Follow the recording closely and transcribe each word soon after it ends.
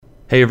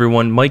Hey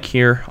everyone, Mike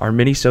here. Our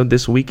mini-sode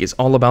this week is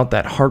all about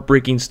that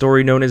heartbreaking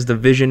story known as The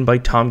Vision by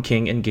Tom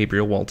King and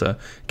Gabriel Walta.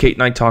 Kate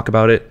and I talk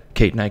about it,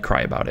 Kate and I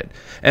cry about it.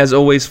 As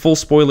always, full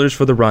spoilers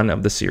for the run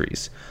of the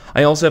series.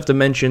 I also have to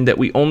mention that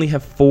we only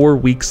have 4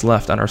 weeks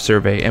left on our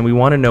survey, and we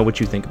want to know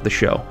what you think of the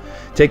show.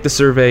 Take the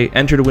survey,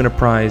 enter to win a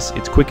prize.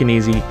 It's quick and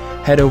easy.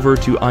 Head over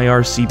to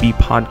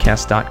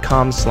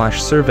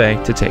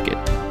ircbpodcast.com/survey to take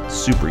it.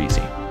 Super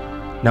easy.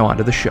 Now on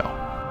to the show.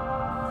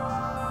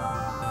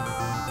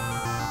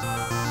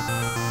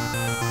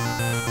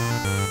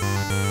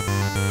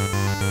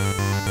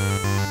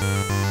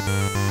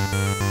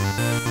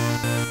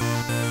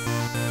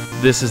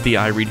 This is the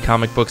I Read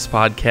Comic Books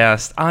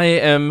podcast. I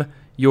am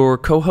your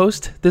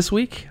co-host this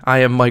week. I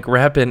am Mike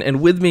Rappin,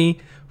 and with me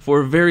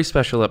for a very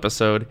special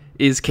episode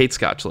is Kate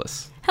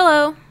Scotchless.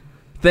 Hello.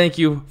 Thank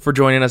you for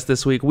joining us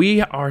this week. We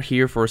are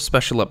here for a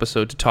special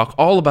episode to talk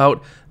all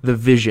about The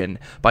Vision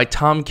by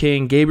Tom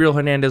King, Gabriel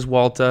Hernandez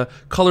Walta,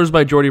 colors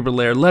by Jordi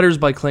Belair, letters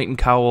by Clayton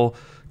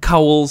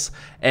Cowles,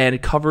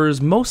 and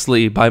covers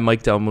mostly by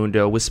Mike Del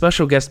Mundo, with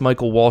special guest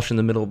Michael Walsh in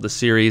the middle of the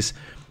series.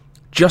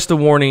 Just a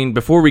warning,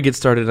 before we get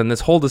started on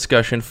this whole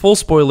discussion, full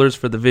spoilers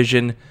for The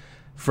Vision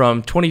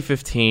from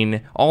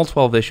 2015, all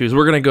 12 issues.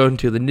 We're going to go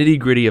into the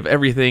nitty-gritty of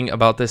everything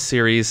about this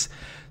series.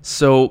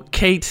 So,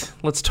 Kate,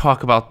 let's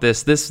talk about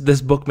this. This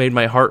book made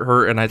my heart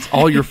hurt, and it's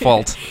all your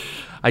fault.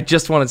 I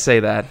just want to say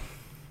that.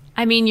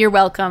 I mean, you're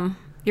welcome.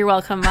 You're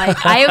welcome,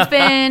 Mike. I have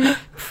been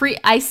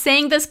I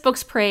sang this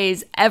book's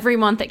praise every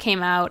month it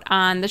came out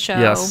on the show.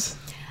 Yes.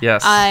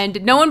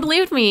 And no one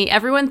believed me.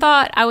 Everyone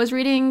thought I was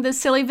reading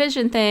this silly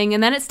Vision thing.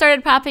 And then it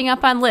started popping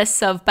up on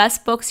lists of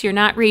best books you're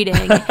not reading.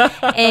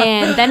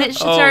 And then it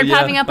started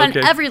popping up on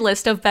every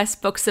list of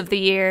best books of the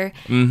year.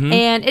 Mm-hmm.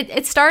 And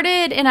it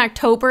started in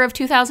October of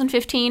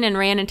 2015 and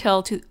ran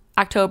until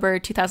October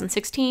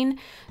 2016.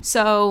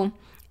 So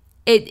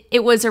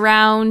it was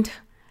around,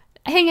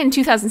 I think in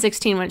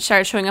 2016 when it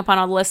started showing up on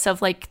a list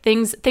of like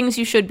things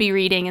you should be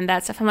reading and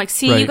that stuff. I'm like,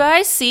 see, right. You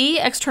guys, see,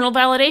 external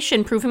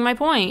validation proving my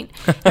point.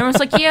 Everyone's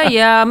like,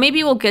 yeah,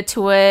 maybe we'll get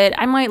to it.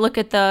 I might look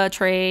at the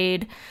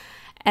trade.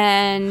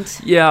 And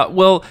yeah,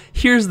 well,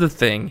 here's the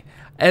thing.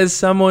 As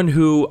someone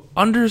who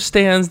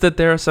understands that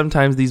there are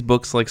sometimes these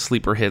books like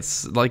sleeper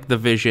hits, like The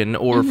Vision,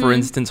 or for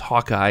instance,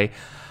 Hawkeye,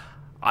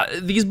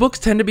 these books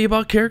tend to be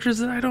about characters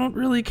that I don't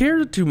really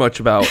care too much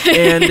about.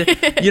 And,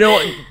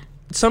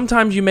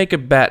 sometimes you make a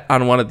bet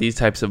on one of these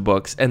types of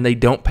books and they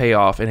don't pay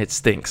off and it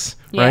stinks,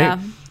 right?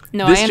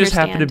 No, this I just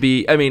happened to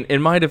be,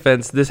 in my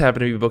defense, this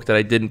happened to be a book that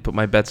I didn't put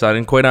my bets on.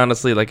 And quite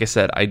honestly, like I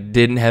said, I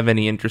didn't have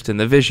any interest in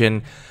The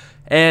Vision.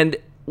 And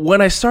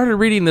when I started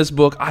reading this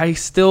book, I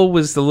still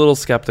was a little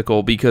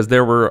skeptical because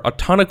there were a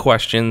ton of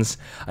questions.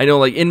 I know,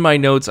 like, in my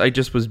notes, I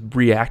just was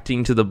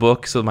reacting to the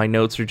book, so my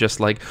notes are just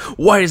like,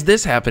 why is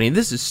this happening?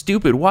 This is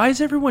stupid. Why is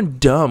everyone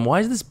dumb? Why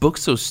is this book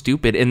so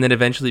stupid? And then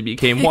eventually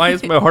became, why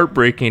is my heart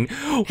breaking?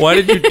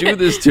 Why did you do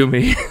this to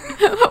me?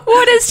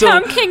 What has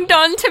Tom King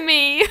done to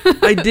me?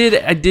 I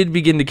did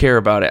begin to care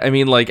about it. I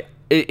mean, like,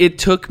 it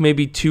took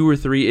maybe 2 or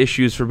 3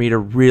 issues for me to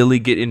really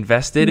get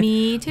invested.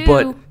 Me too.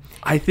 But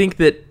I think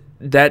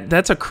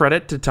that's a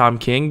credit to Tom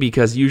King,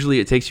 because usually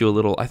it takes you a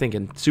little, I think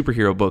in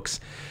superhero books,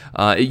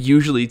 it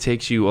usually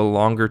takes you a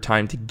longer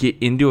time to get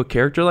into a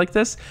character like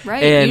this.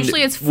 Right, and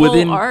usually it's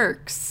full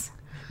arcs.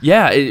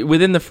 Yeah,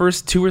 within the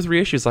first 2 or 3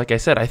 issues, like I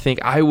said, I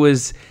think I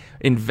was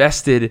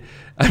invested,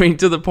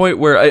 to the point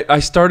where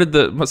I started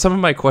some of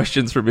my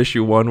questions from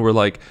issue 1 were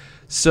like,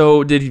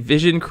 so did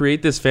Vision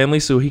create this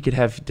family so he could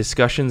have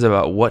discussions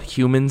about what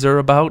humans are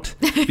about?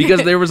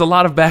 Because there was a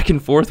lot of back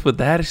and forth with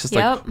that. It's just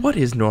like, what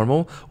is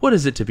normal? What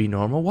is it to be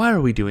normal? Why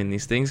are we doing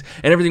these things?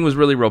 And everything was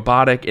really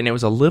robotic, and it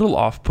was a little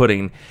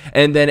off-putting.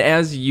 And then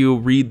as you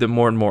read the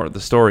more and more of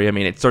the story,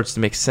 it starts to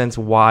make sense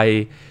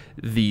why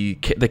the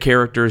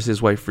characters,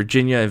 his wife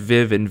Virginia, and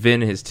Viv and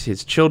Vin,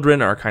 his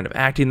children, are kind of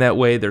acting that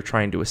way. They're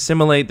trying to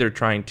assimilate. They're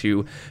trying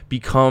to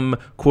become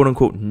quote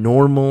unquote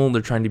normal.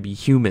 They're trying to be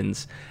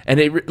humans. And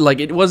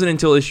it wasn't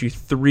until issue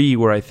 3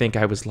 where I think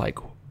I was like,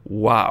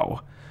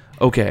 wow,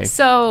 okay,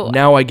 so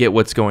now I get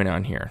what's going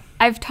on here.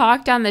 I've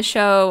talked on the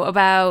show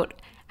about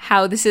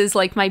how this is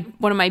like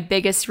one of my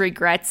biggest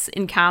regrets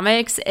in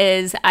comics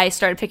is I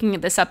started picking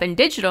this up in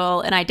digital,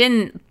 and I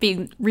didn't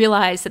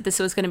realize that this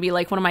was going to be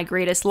like one of my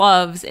greatest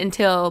loves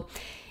until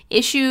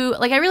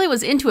I really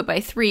was into it by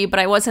 3, but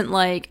I wasn't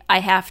like, I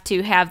have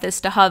to have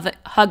this to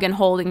hug and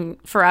holding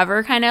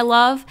forever kind of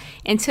love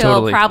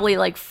until probably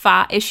like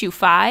issue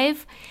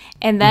 5.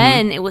 And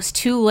then it was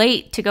too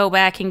late to go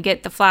back and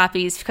get the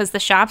floppies because the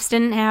shops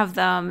didn't have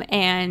them.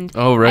 And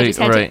I just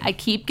had to, I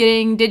keep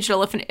getting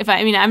digital.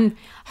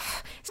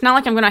 It's not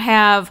like I'm going to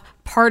have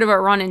part of it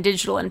run in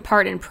digital and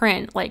part in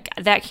print. Like,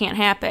 that can't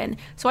happen.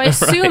 So I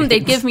assumed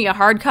they'd give me a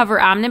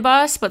hardcover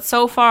omnibus, but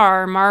so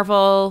far,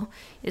 Marvel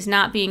is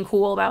not being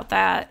cool about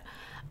that.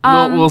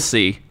 We'll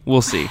see.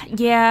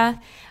 Yeah.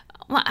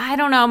 Well, I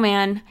don't know,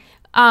 man.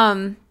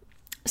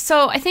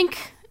 So I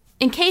think,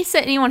 in case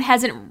that anyone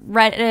hasn't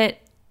read it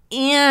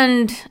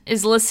and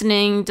is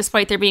listening,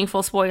 despite there being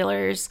full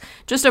spoilers,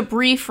 just a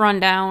brief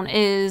rundown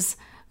is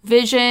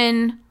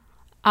Vision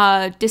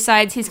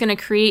decides he's going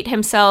to create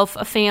himself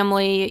a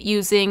family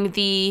using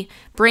the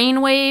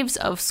brainwaves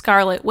of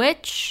Scarlet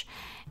Witch.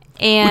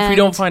 And which we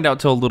don't find out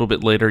till a little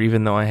bit later,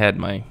 even though I had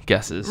my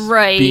guesses.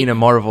 Right. Being a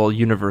Marvel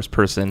Universe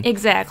person.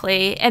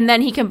 Exactly. And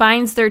then he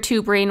combines their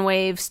two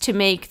brainwaves to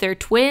make their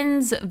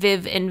twins,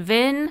 Viv and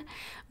Vin,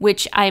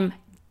 which I'm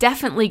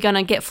definitely going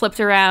to get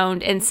flipped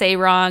around and say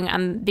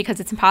wrong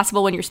because it's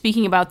impossible when you're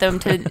speaking about them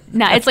to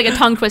not. It's like a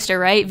tongue twister,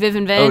 right? Viv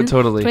and Vin. Oh,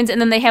 totally. Twins.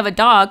 And then they have a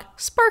dog,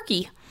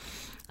 Sparky,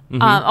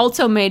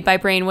 also made by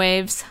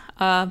brainwaves.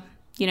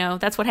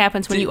 That's what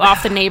happens when you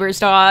off the neighbor's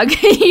dog.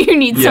 You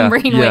need some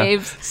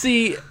brainwaves. Yeah.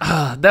 See,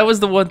 that was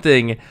the one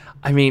thing.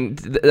 I mean,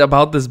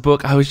 about this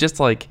book, I was just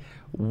like,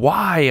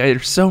 why are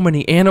so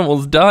many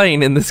animals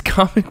dying in this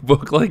comic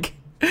book? Like,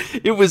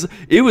 it was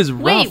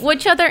rough. Wait,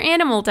 which other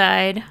animal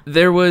died?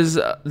 There was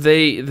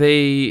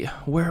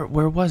where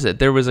was it?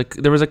 There was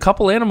a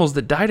couple animals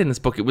that died in this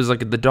book. It was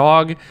like the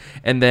dog,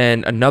 and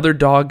then another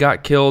dog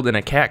got killed, and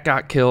a cat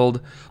got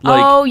killed.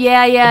 Like,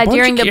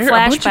 during the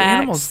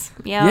flashbacks.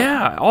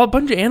 Yeah, a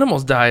bunch of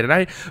animals died,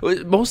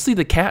 and mostly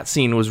the cat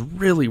scene was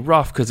really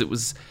rough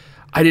because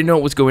I didn't know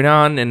what was going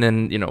on, and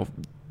then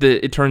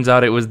it turns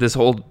out it was this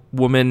old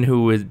woman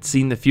who had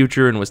seen the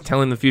future and was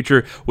telling the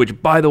future,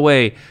 which, by the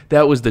way,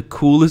 that was the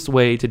coolest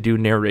way to do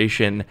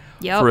narration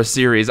for a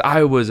series.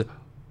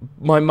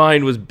 My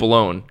mind was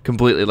blown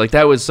completely. Like,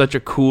 that was such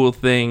a cool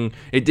thing.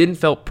 It didn't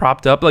feel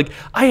propped up. Like,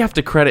 I have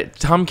to credit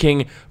Tom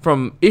King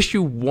from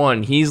issue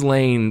 1. He's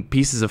laying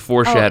pieces of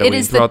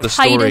foreshadowing throughout the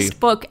story. It is the tightest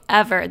book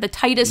ever. The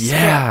tightest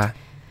script.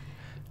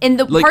 And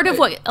part of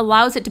what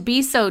allows it to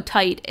be so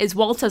tight is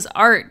Walta's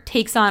art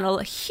takes on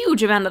a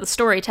huge amount of the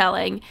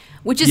storytelling,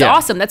 which is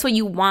awesome. That's what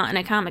you want in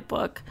a comic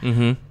book.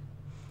 Mm-hmm.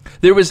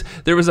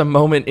 There was a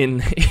moment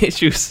in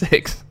issue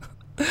 6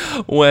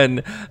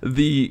 when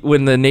the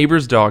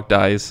neighbor's dog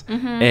dies,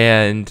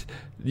 and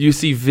you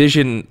see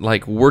Vision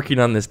like working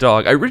on this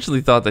dog. I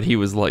originally thought that he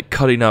was like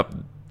cutting up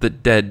the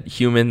dead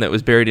human that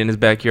was buried in his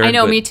backyard. I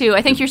know, me too.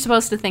 I think you're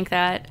supposed to think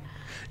that.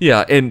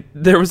 Yeah, and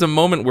there was a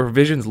moment where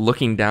Vision's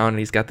looking down and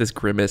he's got this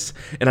grimace,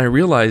 and I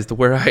realized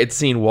where I had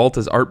seen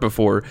Walta's art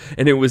before,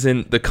 and it was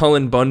in the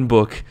Cullen Bunn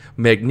book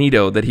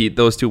Magneto that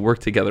those two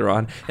worked together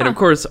on. And of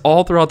course,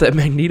 all throughout that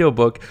Magneto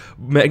book,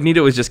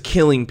 Magneto is just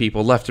killing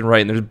people left and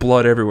right, and there's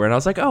blood everywhere. And I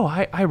was like, oh,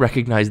 I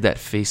recognize that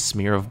face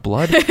smear of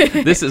blood.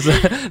 This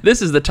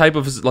is the type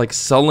of like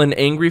sullen,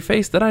 angry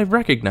face that I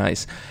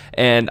recognize.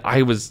 And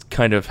I was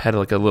had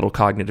like a little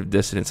cognitive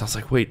dissonance. I was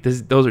like, wait,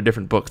 those are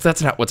different books.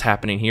 That's not what's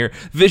happening here.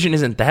 Vision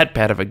isn't that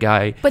bad of a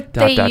guy. But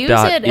they use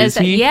it as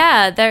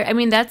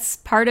that's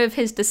part of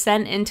his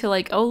descent into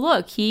like, oh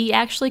look, he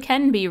actually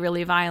can be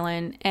really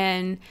violent,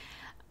 and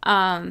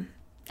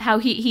how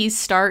he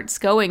starts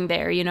going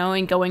there,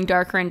 and going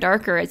darker and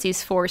darker as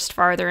he's forced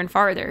farther and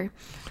farther.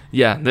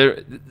 Yeah,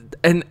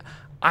 and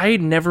I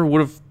never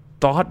would have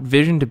thought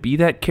Vision to be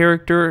that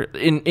character.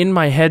 In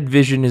my head,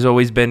 Vision has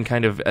always been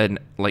kind of an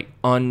like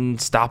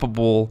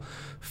unstoppable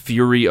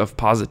fury of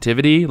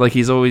positivity. Like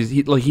he's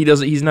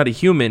not a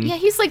human. Yeah,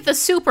 he's like the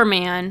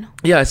Superman.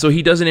 Yeah, so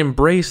he doesn't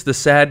embrace the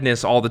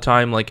sadness all the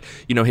time, like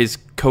his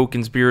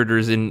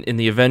co-conspirators in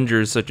the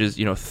Avengers, such as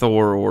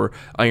Thor or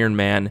Iron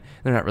Man.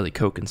 They're not really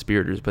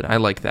co-conspirators, but I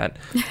like that.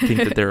 I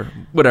think that they're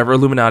whatever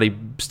Illuminati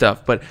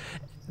stuff, but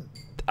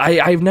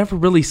I've never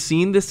really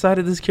seen this side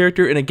of this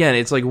character, and again,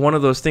 it's like one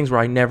of those things where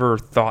I never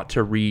thought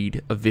to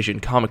read a Vision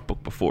comic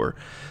book before.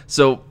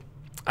 So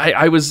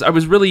I was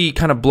really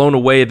kind of blown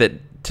away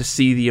to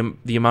see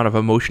the amount of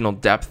emotional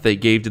depth they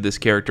gave to this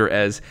character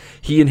as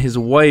he and his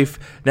wife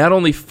not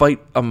only fight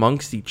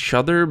amongst each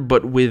other,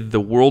 but with the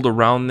world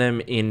around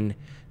them in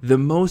the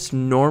most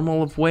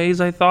normal of ways,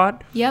 I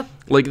thought. Yep.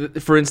 Like,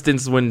 for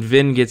instance, when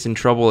Vin gets in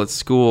trouble at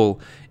school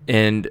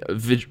and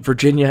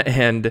Virginia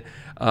and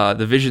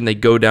the Vision, they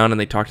go down and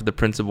they talk to the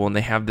principal and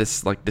they have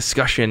this like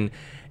discussion,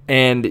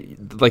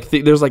 and like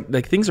there's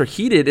like things are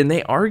heated and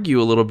they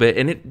argue a little bit,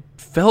 and it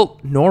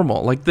felt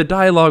normal. Like the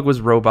dialogue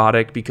was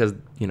robotic because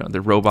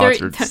the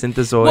robots are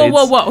synthezoids.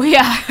 Whoa,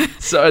 yeah.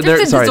 So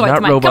they're sorry,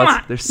 not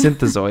robots. They're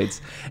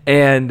synthezoids,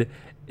 and.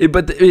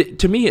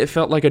 To me, it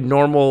felt like a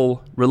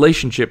normal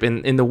relationship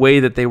in the way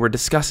that they were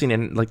discussing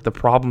and like the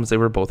problems they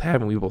were both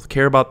having. We both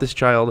care about this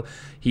child.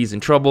 He's in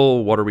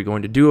trouble. What are we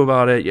going to do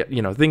about it?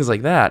 Things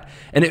like that.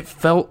 And it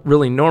felt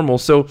really normal.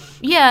 So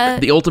yeah,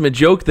 the ultimate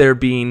joke there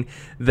being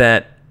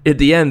that at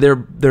the end,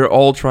 they're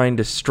all trying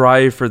to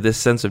strive for this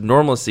sense of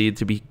normalcy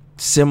to be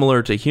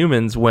similar to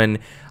humans, when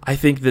I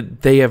think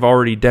that they have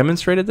already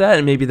demonstrated that,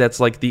 and maybe that's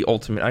like the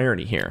ultimate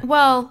irony here.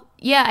 Well,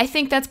 yeah, I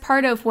think that's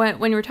part of when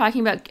we're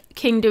talking about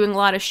King doing a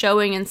lot of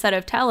showing instead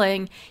of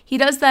telling. He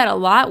does that a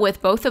lot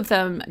with both of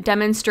them,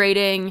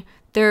 demonstrating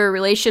their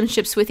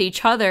relationships with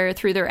each other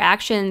through their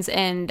actions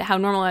and how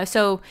normal it is.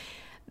 So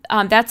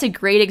that's a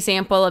great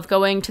example of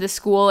going to the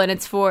school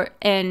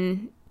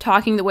and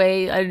talking the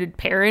way a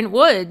parent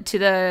would to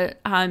the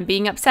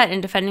being upset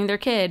and defending their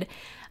kid.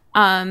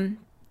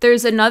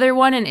 There's another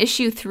one in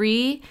issue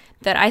 3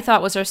 that I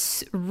thought was a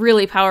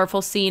really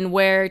powerful scene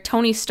where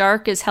Tony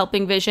Stark is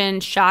helping Vision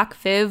shock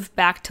Viv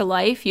back to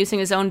life using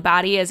his own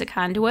body as a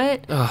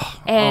conduit.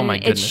 And my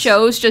goodness. it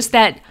shows just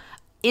that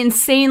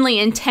insanely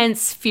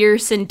intense,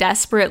 fierce, and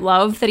desperate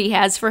love that he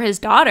has for his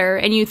daughter.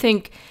 And you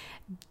think,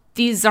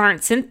 these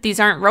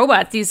aren't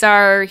robots. He's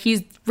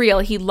real.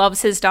 He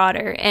loves his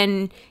daughter.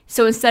 And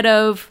so instead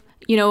of,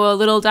 a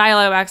little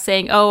dialogue box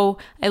saying, "Oh,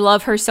 I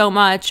love her so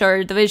much,"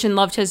 or the Vision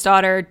loved his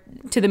daughter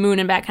to the moon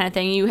and back kind of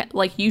thing,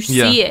 you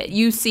see it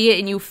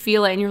and you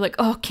feel it and you're like,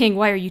 "Oh, King,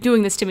 why are you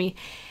doing this to me?"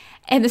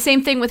 And the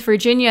same thing with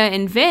Virginia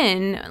and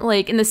Vin,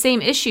 like in the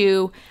same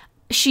issue,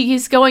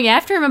 she's going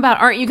after him about,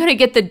 "Aren't you going to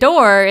get the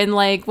door?" And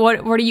like, what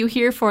are you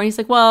here for? And he's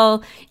like,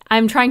 "Well,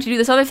 I'm trying to do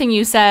this other thing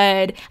you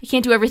said. I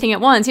can't do everything at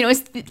once."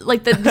 It's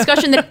like the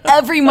discussion that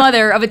every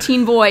mother of a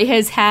teen boy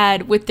has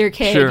had with their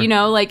kid, Sure.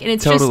 and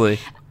it's Totally.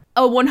 just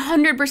a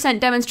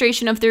 100%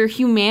 demonstration of their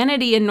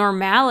humanity and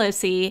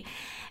normalcy.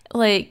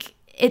 Like,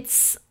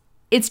 it's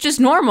just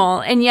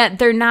normal, and yet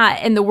they're not,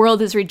 and the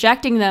world is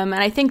rejecting them.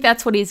 And I think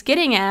that's what he's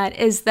getting at,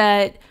 is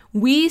that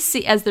we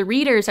see, as the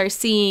readers are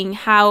seeing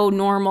how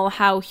normal,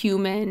 how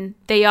human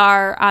they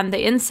are on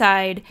the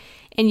inside,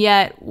 and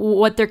yet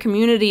what their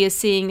community is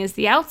seeing is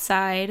the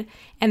outside.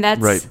 And that's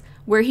right.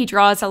 where he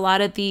draws a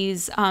lot of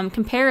these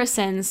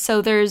comparisons.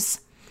 So there's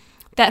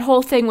that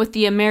whole thing with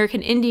the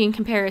American Indian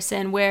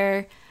comparison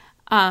where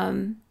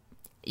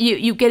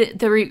you get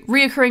the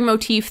reoccurring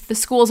motif, the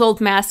school's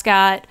old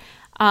mascot,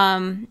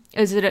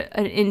 is it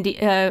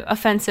an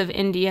offensive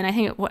Indian?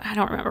 I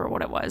don't remember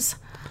what it was.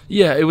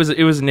 Yeah, it was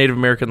a Native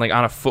American, like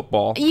on a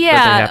football.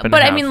 Yeah,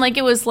 but I mean, like,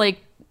 it was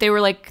like they were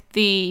like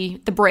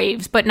the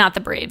Braves, but not the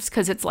Braves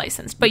because it's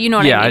licensed. But you know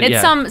what I mean?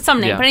 It's some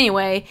name. Yeah. But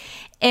anyway,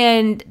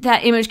 and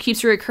that image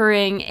keeps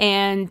recurring,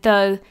 and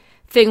the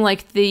thing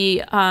like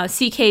the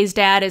CK's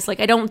dad is like,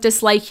 "I don't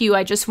dislike you,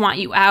 I just want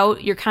you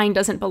out. Your kind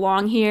doesn't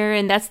belong here."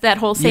 And that's that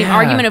whole same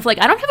argument of like,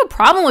 "I don't have a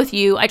problem with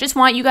you, I just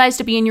want you guys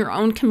to be in your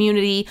own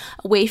community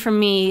away from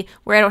me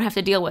where I don't have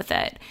to deal with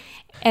it."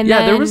 And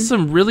then, there was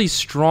some really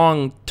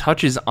strong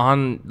touches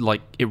on like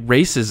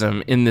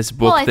racism in this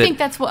book. Well, I think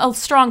that's a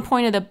strong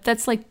point of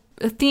that's like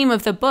the theme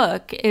of the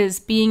book, is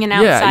being an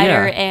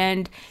outsider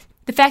and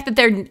the fact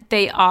that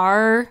they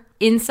are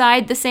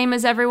inside the same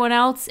as everyone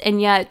else,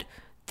 and yet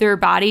their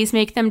bodies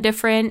make them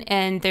different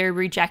and they're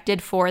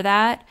rejected for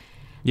that.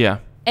 Yeah.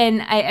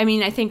 And I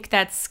mean, I think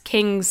that's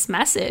King's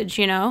message,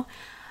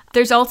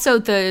 There's also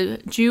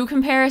the Jew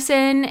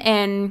comparison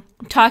and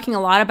talking a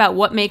lot about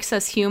what makes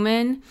us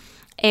human.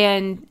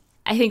 And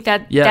I think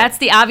that's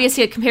the obvious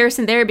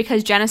comparison there,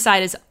 because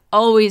genocide is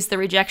always the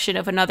rejection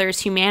of another's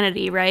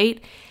humanity,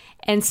 right?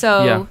 And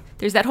so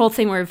there's that whole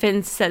thing where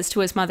Vince says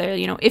to his mother,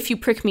 "If you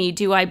prick me,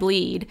 do I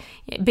bleed?"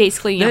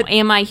 Basically,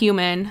 am I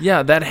human?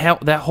 Yeah,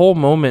 that whole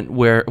moment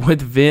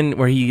with Vin,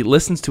 where he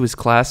listens to his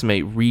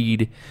classmate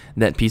read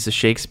that piece of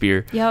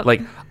Shakespeare. Yep.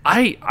 Like,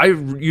 I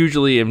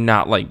usually am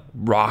not like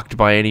rocked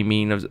by any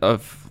means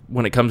of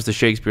when it comes to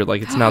Shakespeare.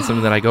 Like, it's not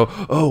something that I go,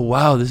 "Oh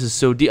wow, this is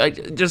so deep." I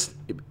just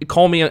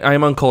call me, I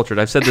am uncultured.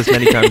 I've said this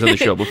many times on the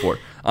show before.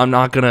 I'm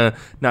not gonna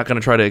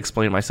try to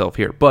explain myself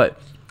here,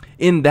 but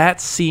in that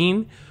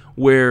scene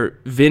where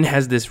Vin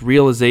has this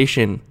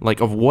realization like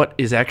of what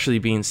is actually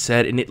being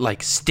said, and it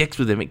like sticks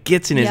with him, it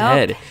gets in his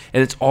head,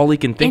 and it's all he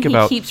can think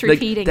about. He keeps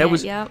repeating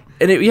it.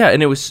 And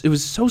it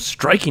was so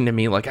striking to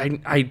me. Like,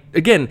 I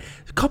again,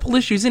 a couple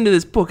issues into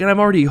this book, and I'm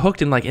already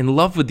hooked and like in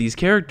love with these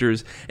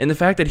characters, and the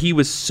fact that he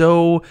was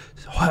so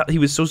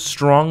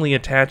strongly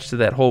attached to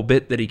that whole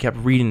bit that he kept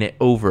reading it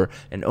over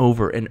and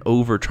over and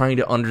over, trying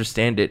to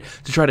understand it,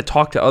 to try to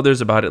talk to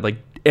others about it. Like,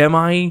 am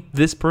I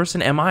this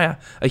person? Am I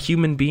a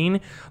human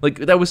being? Like,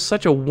 that was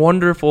such a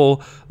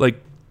wonderful way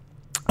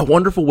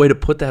to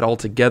put that all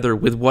together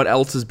with what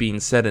else is being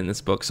said in this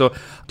book. So,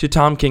 to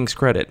Tom King's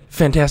credit,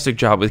 fantastic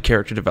job with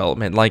character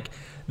development. Like,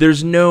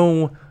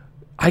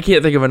 I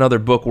can't think of another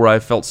book where I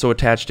felt so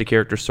attached to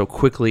characters so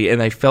quickly,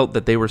 and I felt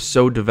that they were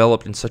so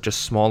developed in such a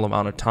small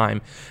amount of time.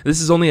 This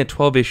is only a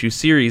 12-issue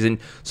series, and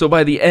so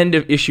by the end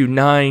of issue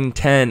 9,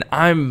 10,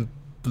 I'm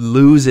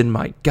losing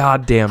my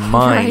goddamn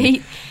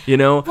mind.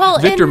 Right. Well,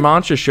 Victor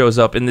Mancha shows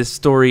up in this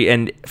story,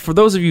 and for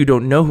those of you who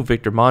don't know who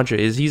Victor Mancha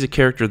is, he's a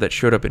character that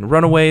showed up in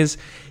Runaways.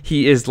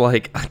 He is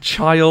like a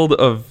child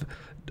of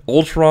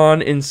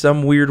Ultron in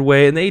some weird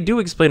way, and they do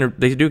explain it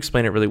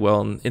really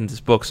well in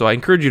this book. So I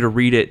encourage you to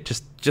read it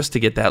just to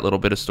get that little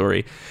bit of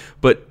story.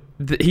 But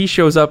he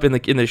shows up in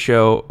the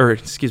show, or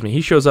excuse me,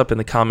 he shows up in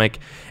the comic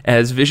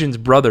as Vision's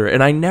brother,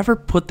 and I never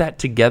put that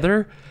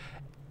together.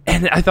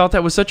 And I thought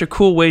that was such a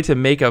cool way to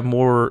make a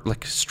more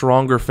like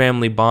stronger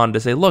family bond, to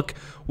say, look,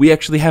 we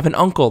actually have an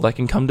uncle that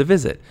can come to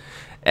visit.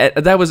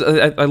 That was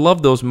I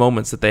love those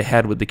moments that they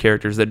had with the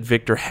characters that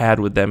Victor had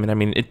with them. And I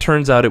mean, it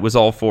turns out it was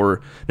all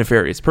for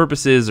nefarious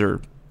purposes,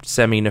 or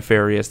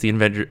semi-nefarious. The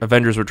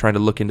Avengers were trying to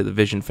look into the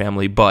Vision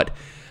family, but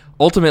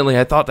ultimately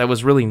I thought that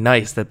was really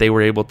nice that they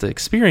were able to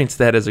experience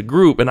that as a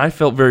group, and I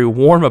felt very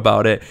warm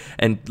about it.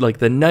 And like,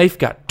 the knife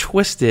got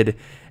twisted,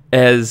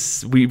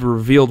 as we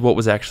revealed what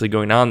was actually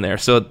going on there.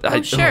 So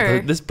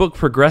sure. This book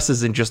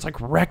progresses and just like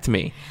wrecked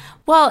me.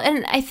 Well,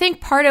 and I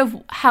think part of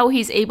how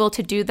he's able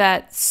to do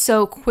that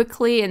so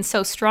quickly and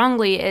so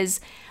strongly is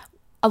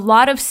a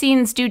lot of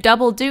scenes do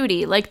double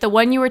duty. Like the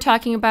one you were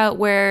talking about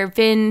where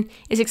Vin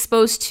is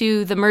exposed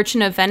to the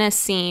Merchant of Venice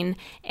scene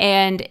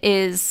and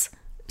is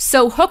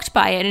so hooked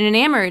by it and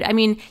enamored. I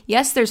mean,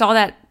 yes, there's all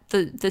that,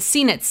 the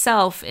scene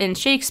itself in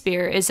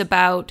Shakespeare is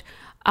about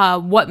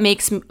what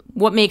makes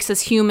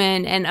us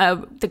human,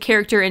 and the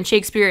character in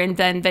Shakespeare and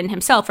then Vin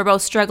himself are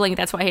both struggling.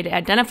 That's why he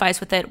identifies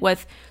with it,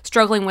 with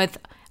struggling with,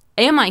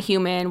 am I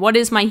human? What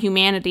is my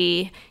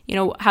humanity? You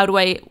know, how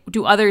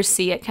do others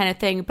see it, kind of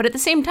thing. But at the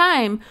same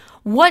time,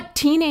 what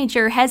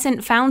teenager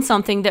hasn't found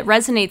something that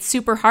resonates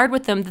super hard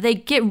with them that they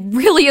get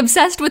really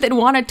obsessed with and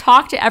want to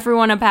talk to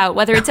everyone about,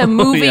 whether it's a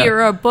movie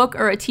or a book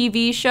or a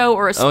TV show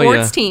or a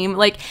sports team?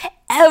 Like,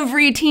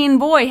 every teen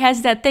boy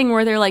has that thing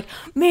where they're like,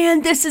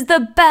 man, this is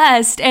the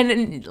best.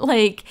 And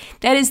like,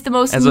 that is the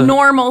most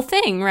normal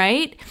thing,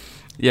 right?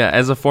 Yeah,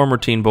 as a former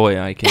teen boy,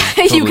 I can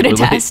totally you can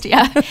relate. attest,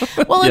 yeah.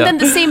 Well, and then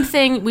the same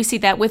thing, we see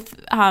that with,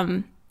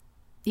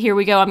 here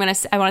we go, I want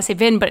to say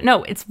Vin, but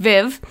no, it's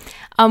Viv.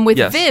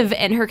 With Viv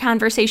and her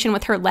conversation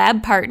with her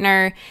lab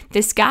partner,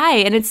 this guy,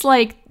 and it's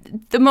like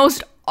the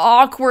most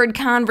awkward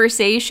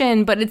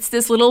conversation, but it's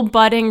this little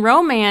budding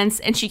romance,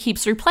 and she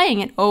keeps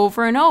replaying it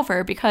over and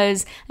over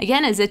because,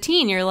 again, as a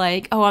teen, you're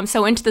like, oh, I'm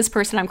so into this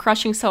person, I'm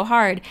crushing so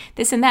hard,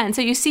 this and that. And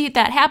so you see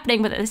that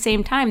happening, but at the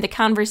same time, the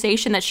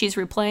conversation that she's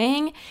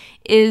replaying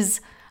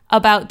is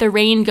about the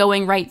rain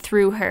going right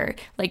through her.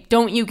 Like,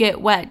 don't you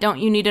get wet? Don't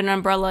you need an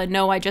umbrella?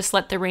 No, I just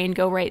let the rain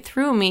go right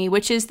through me,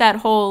 which is that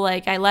whole,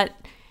 like, I let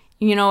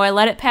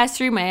it pass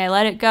through me, I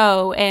let it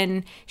go.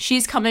 And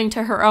she's coming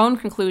to her own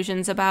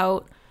conclusions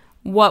about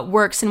what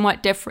works and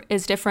what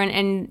is different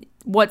and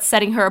what's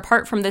setting her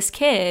apart from this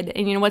kid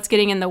and, you know, what's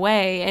getting in the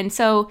way. And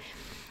so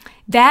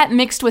that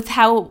mixed with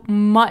how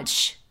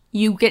much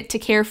you get to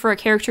care for a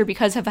character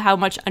because of how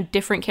much a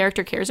different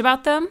character cares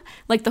about them.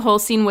 Like the whole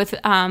scene with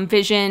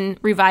Vision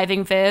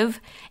reviving Viv,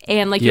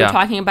 and like you were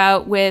talking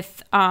about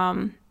with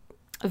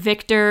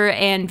Victor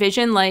and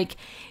Vision, like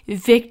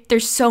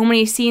there's so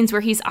many scenes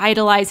where he's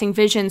idolizing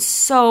Vision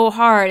so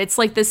hard. It's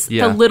like this,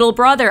 the little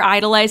brother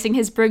idolizing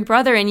his big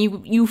brother, and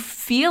you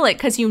feel it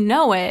because you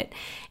know it.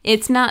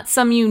 It's not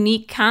some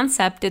unique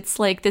concept. It's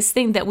like this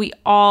thing that we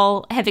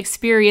all have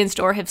experienced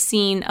or have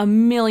seen a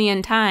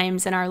million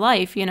times in our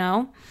life, you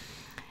know?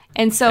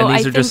 And so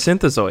these are just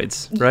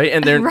synthezoids, right?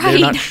 And they're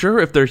not sure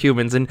if they're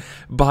humans. And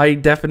by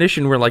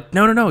definition, we're like,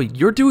 no,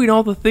 you're doing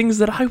all the things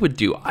that I would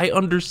do. I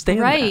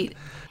understand that.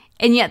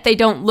 And yet they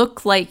don't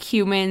look like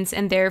humans,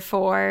 and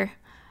therefore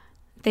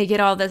they get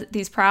all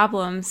these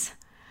problems.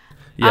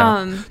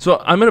 Yeah. So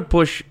I'm going to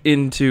push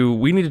into,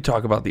 we need to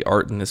talk about the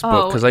art in this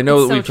book, because I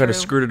know that we've kind of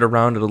skirted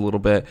around it a little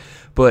bit.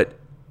 But,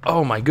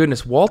 oh my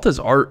goodness, Walta's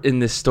art in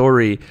this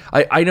story.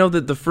 I know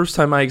that the first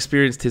time I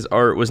experienced his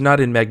art was not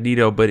in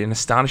Magneto, but in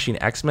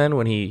Astonishing X-Men,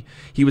 when he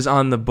was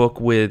on the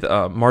book with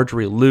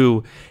Marjorie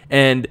Liu.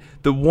 And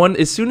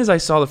as soon as I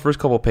saw the first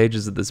couple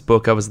pages of this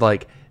book, I was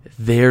like,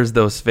 there's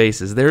those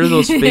faces. There are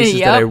those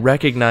faces that I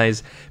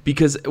recognize,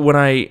 because when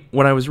I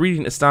was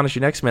reading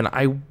Astonishing X-Men,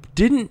 I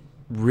didn't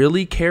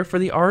really care for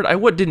the art. I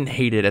didn't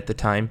hate it at the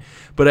time,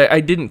 but I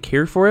didn't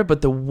care for it.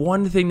 But the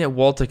one thing that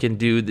Walta can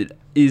do that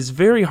is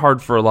very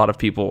hard for a lot of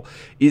people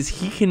is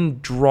he can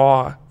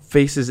draw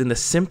faces in the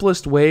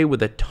simplest way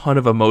with a ton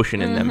of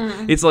emotion in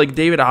them. It's like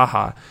David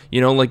Aja,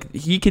 like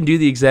he can do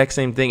the exact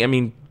same thing. I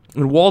mean,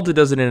 and Walta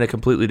does it in a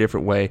completely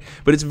different way,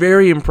 but it's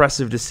very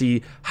impressive to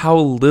see how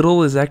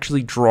little is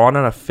actually drawn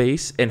on a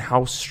face and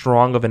how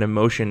strong of an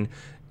emotion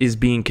is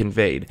being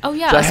conveyed. Oh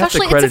yeah, so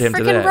especially it's a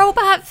freaking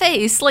robot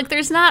face. Like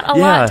there's not a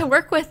lot to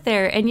work with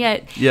there, and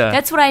yet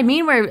that's what I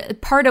mean. Where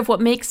part of what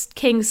makes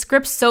King's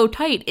scripts so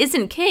tight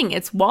isn't King,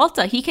 it's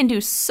Walta. He can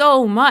do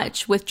so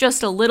much with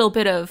just a little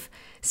bit of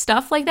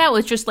stuff like that,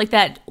 with just like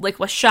that, like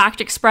with shocked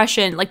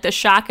expression, like the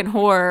shock and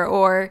horror,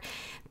 or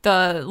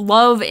the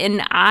love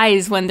in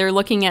eyes when they're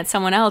looking at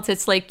someone else.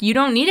 It's like, you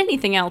don't need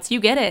anything else. You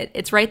get it.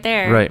 It's right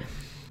there. Right.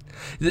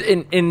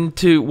 And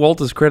to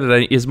Walta's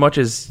credit, as much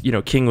as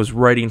King was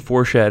writing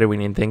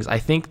foreshadowing and things, I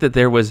think that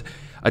there was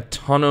a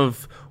ton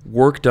of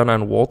work done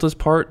on Walta's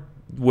part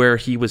where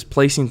he was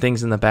placing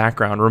things in the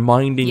background,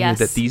 reminding you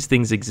that these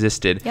things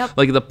existed.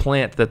 Like the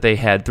plant that they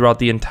had throughout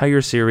the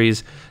entire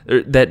series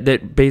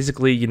that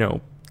basically,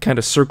 kind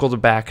of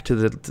circled back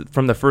to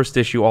from the first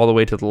issue all the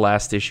way to the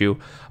last issue,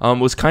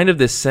 was kind of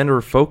this center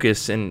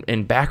focus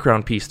and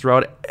background piece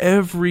throughout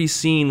every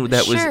scene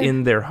that was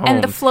in their home.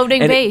 And the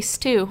floating vase,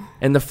 too.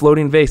 And the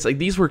floating vase. Like,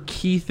 these were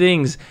key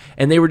things,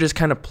 and they were just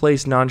kind of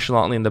placed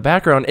nonchalantly in the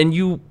background. And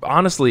you,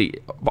 honestly,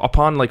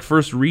 upon,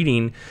 first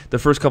reading the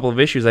first couple of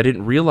issues, I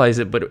didn't realize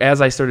it, but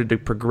as I started to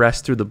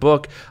progress through the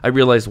book, I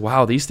realized,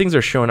 wow, these things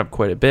are showing up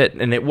quite a bit.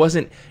 And it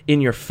wasn't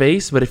in your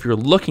face, but if you're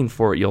looking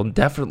for it, you'll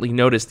definitely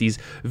notice these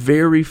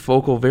very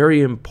focal,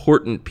 very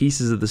important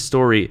pieces of the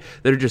story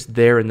that are just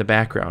there in the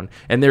background,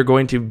 and they're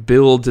going to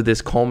build to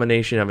this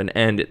culmination of an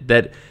end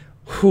that,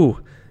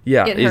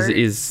 yeah, It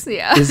is hurts.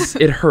 Yeah.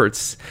 it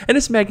hurts, and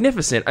it's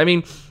magnificent. I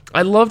mean,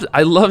 I loved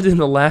in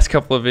the last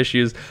couple of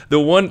issues. The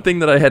one thing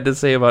that I had to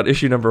say about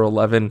issue number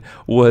 11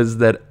 was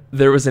that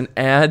there was an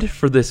ad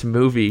for this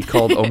movie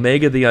called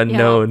Omega the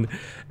Unknown.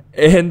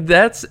 And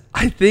that's,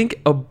 I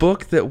think, a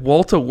book that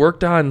Walta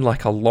worked on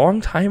like a long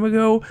time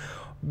ago.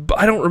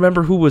 I don't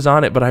remember who was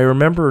on it, but I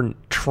remember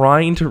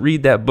trying to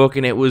read that book,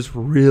 and it was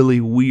really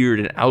weird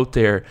and out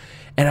there.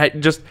 And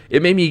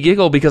it made me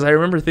giggle because I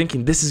remember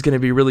thinking this is going to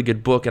be a really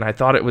good book, and I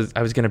thought I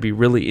was going to be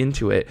really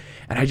into it,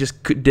 and I just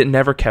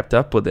never kept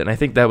up with it. And I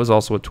think that was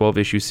also a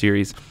 12-issue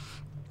series.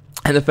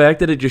 And the fact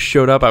that it just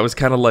showed up, I was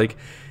kind of like,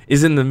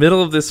 is in the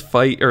middle of this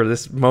fight, or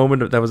this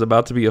moment that was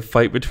about to be a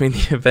fight between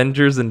the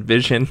Avengers and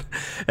Vision.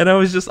 And I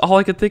was just, all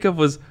I could think of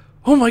was,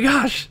 oh my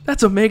gosh,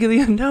 that's Omega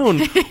the Unknown.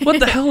 What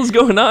the hell is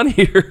going on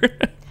here?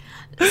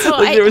 So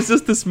there was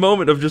just this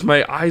moment of just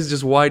my eyes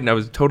just widened. I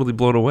was totally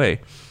blown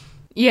away.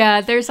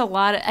 Yeah, there's a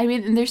lot of,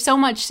 there's so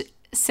much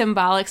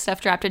symbolic stuff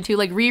dropped into,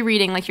 like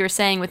rereading, like you were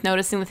saying, with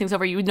noticing the things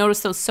over. You would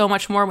notice those so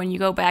much more when you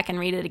go back and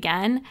read it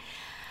again.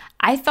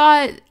 I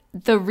thought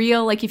the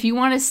real, like, if you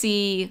want to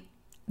see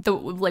the,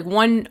 like,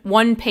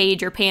 one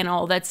page or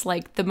panel that's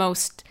like the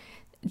most,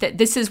 that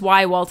this is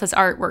why Walta's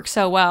art works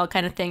so well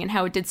kind of thing, and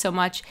how it did so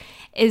much,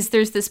 is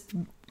there's this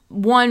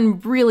one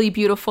really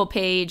beautiful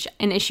page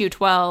in issue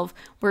 12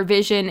 where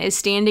Vision is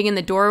standing in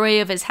the doorway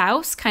of his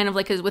house, kind of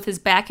like with his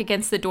back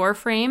against the door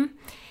frame.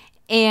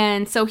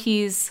 And so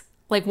he's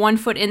like 1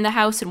 foot in the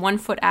house and 1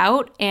 foot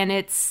out, and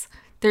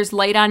there's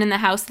light on in the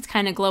house that's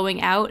kind of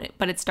glowing out,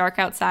 but it's dark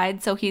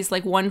outside. So he's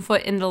like 1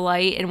 foot in the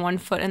light and 1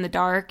 foot in the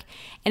dark.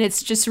 And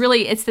it's just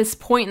really, it's this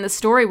point in the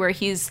story where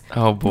he's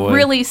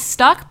really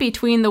stuck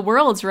between the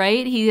worlds,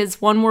 right? He has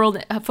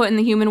a foot in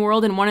the human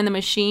world and one in the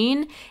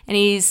machine. And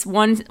he's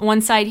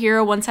one side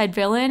hero, one side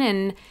villain.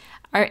 And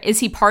is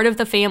he part of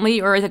the family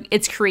or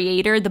its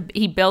creator?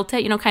 He built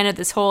it, kind of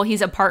this whole,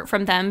 he's apart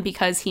from them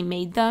because he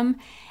made them.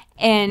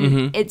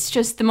 And it's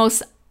just the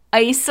most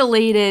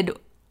isolated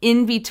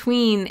in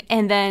between,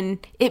 and then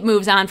it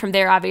moves on from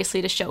there,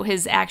 obviously, to show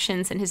his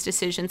actions and his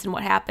decisions and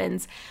what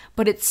happens.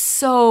 But it's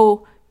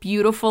so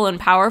beautiful and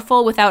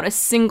powerful without a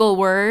single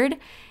word.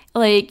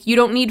 Like, you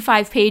don't need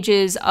 5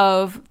 pages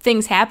of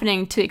things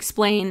happening to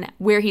explain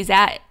where he's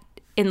at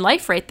in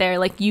life right there.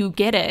 Like, you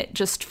get it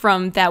just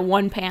from that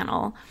one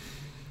panel.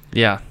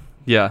 Yeah.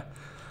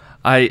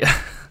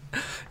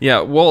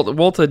 Yeah,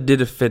 Walta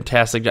did a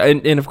fantastic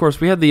job. And of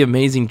course, we had the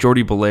amazing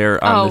Jordie Bellaire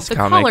on this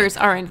comic. Oh, the colors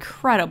are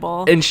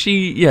incredible. And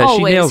she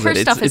nails it.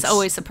 Her stuff is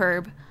always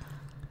superb.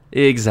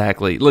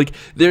 Exactly. Like,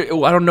 I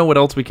don't know what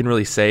else we can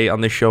really say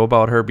on this show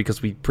about her,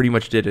 because we pretty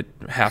much did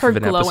half of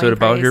an episode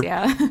about her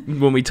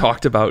when we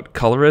talked about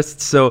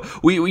colorists. So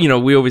we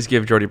always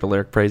give Jordie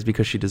Bellaire praise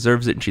because she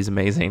deserves it and she's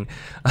amazing.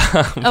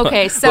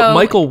 But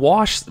Michael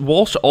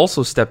Walsh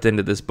also stepped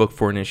into this book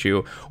for an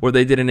issue where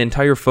they did an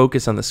entire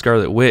focus on the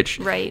Scarlet Witch.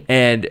 Right.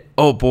 And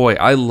oh boy,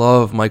 I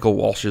love Michael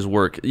Walsh's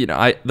work.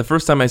 The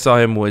first time I saw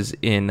him was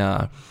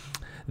in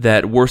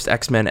that Worst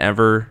X-Men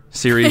Ever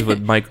series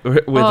with Mike.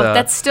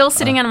 That's still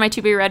sitting on my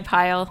to-be-read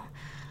pile.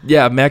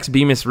 Yeah, Max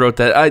Bemis wrote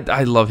that.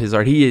 I love his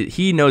art.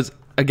 He knows,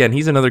 again,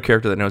 he's another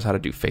character that knows how to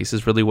do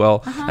faces really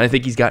well. And I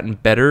think he's gotten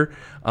better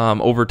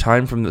over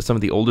time from some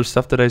of the older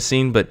stuff that I've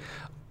seen. But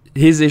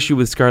his issue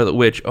with Scarlet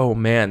Witch, oh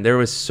man, there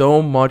was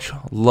so much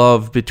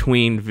love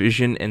between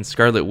Vision and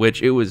Scarlet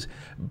Witch. It was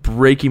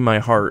breaking my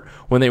heart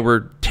when they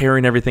were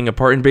tearing everything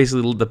apart, and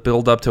basically the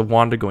build up to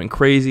Wanda going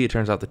crazy. It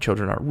turns out the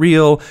children are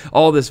real.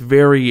 All this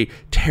very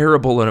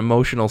terrible and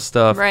emotional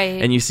stuff.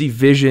 Right. And you see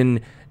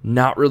Vision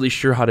not really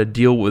sure how to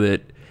deal with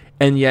it.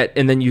 And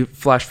then you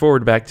flash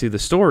forward back to the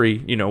story,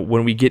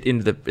 when we get in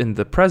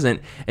the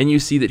present, and you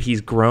see that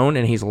he's grown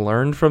and he's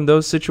learned from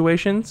those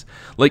situations.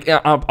 Like,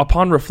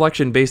 upon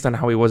reflection, based on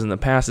how he was in the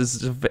past,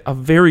 is a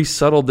very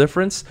subtle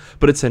difference,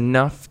 but it's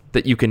enough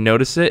that you can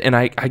notice it. And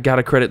I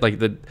gotta credit, like,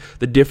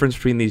 the difference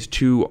between these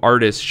two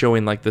artists,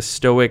 showing like the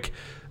stoic,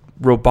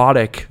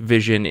 robotic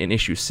Vision in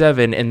issue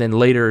 7, and then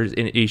later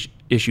in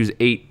issues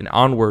 8 and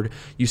onward,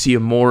 you see a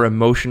more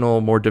emotional,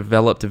 more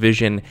developed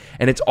Vision,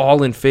 and it's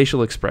all in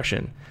facial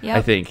expression. Yep.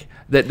 I think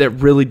that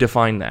really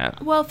defined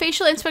that. Well,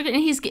 facial expression,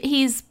 and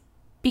he's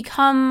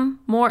become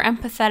more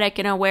empathetic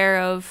and aware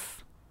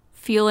of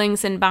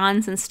feelings and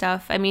bonds and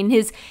stuff. I mean,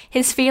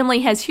 his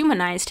family has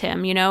humanized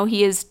him.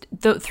 He is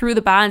through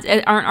the bonds.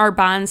 Aren't our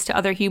bonds to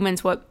other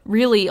humans what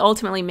really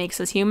ultimately makes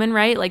us human?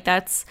 Right? Like,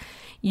 that's.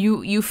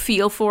 You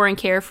feel for and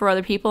care for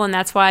other people, and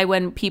that's why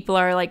when people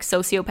are like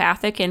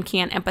sociopathic and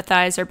can't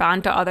empathize or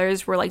bond to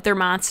others, we're like, they're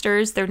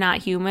monsters, they're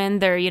not human,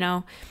 they're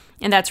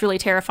and that's really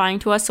terrifying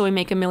to us, so we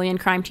make a million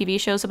crime TV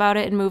shows about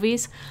it in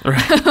movies.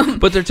 Right.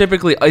 But they're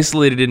typically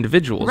isolated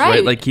individuals,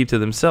 right? Like, keep to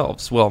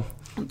themselves. Well,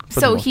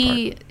 so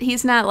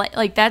he's not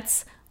like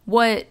that's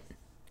what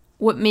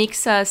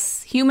makes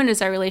us human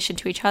is our relation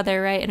to each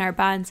other, right, and our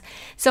bonds.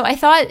 So I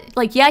thought,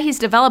 like, yeah, he's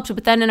developed,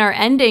 but then in our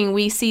ending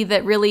we see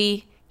that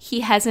really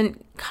he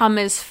hasn't come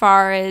as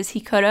far as he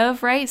could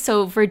have, right?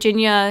 So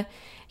Virginia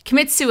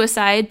commits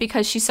suicide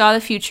because she saw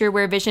the future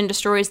where Vision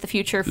destroys the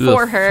future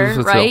for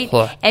her, right?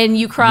 And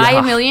you cry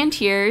a million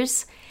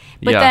tears.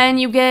 But then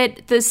you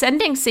get this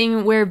ending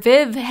scene where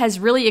Viv has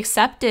really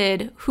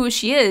accepted who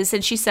she is.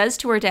 And she says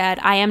to her dad,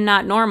 I am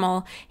not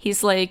normal.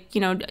 He's like,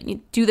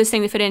 do this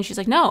thing to fit in. She's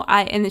like, no.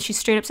 And then she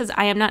straight up says,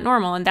 I am not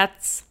normal. And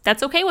that's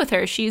okay with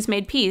her. She's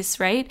made peace,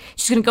 right?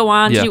 She's going to go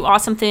on to do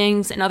awesome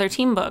things in other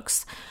team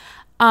books.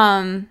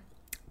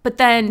 But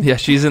then... Yeah,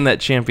 she's in that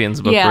Champions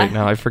book right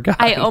now. I forgot.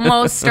 I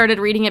almost started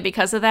reading it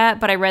because of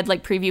that. But I read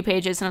preview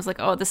pages and I was like,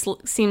 oh, this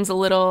seems a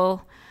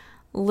little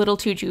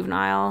too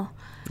juvenile.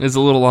 It's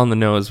a little on the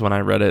nose when I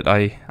read it.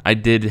 I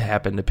did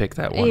happen to pick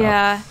that one up.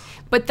 Yeah.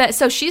 But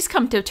so she's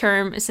come to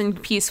terms and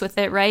peace with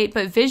it, right?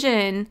 But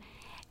Vision,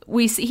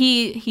 we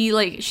see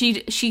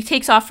she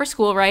takes off for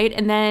school, right?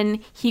 And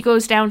then he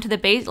goes down to the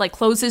base,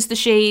 closes the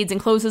shades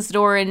and closes the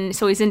door, and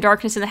so he's in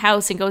darkness in the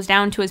house and goes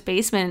down to his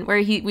basement where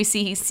we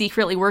see he's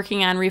secretly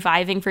working on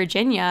reviving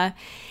Virginia.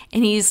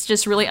 And he's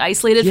just really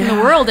isolated from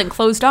the world and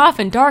closed off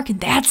and dark,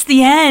 and that's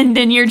the end.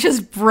 And you're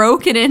just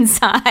broken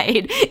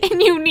inside, and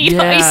you need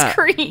ice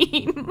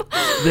cream.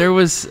 There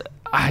was,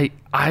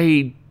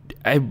 the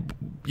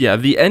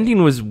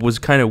ending was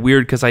kind of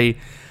weird because I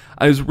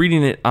was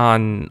reading it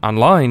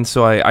online,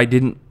 so I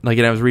didn't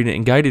and I was reading it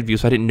in guided view,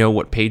 so I didn't know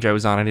what page I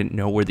was on. I didn't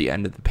know where the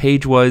end of the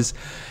page was,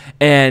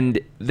 and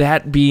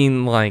that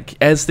being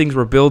as things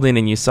were building,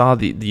 and you saw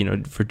the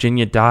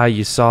Virginia die,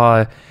 you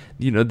saw.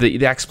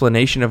 The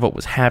explanation of what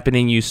was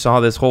happening. You saw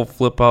this whole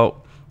flip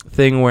out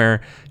thing where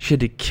she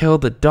had to kill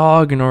the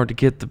dog in order to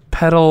get the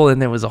petal,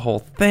 and there was a whole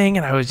thing,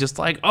 and I was just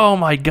like, oh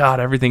my god,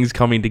 everything's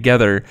coming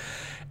together.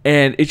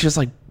 And it's just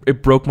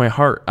it broke my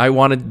heart. I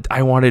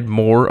wanted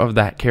more of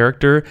that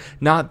character.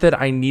 Not that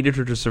I needed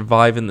her to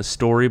survive in the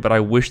story, but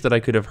I wish that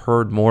I could have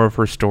heard more of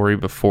her story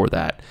before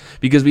that.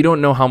 Because we don't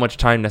know how much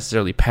time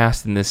necessarily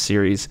passed in this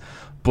series,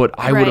 but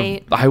I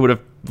would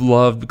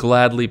have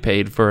gladly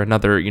paid for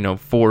another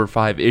 4 or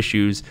 5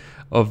 issues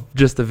of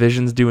just the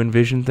Visions doing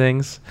Vision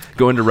things,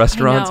 going to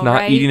restaurants,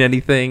 not eating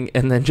anything,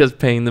 and then just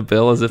paying the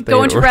bill as if they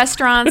going to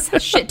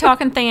restaurants, shit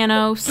talking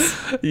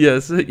Thanos.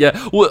 Yes,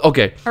 yeah. Well,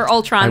 okay. Or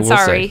Ultron.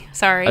 Sorry.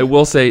 I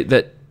will say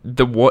that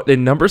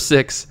in number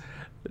 6,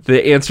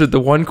 they answered the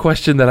one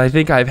question that I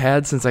think I've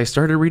had since I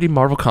started reading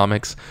Marvel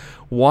Comics.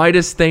 Why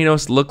does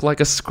Thanos look like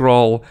a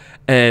Skrull?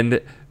 And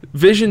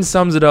Vision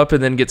sums it up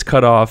and then gets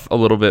cut off a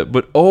little bit.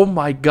 But oh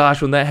my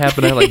gosh, when that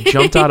happened, I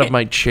jumped out of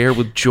my chair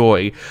with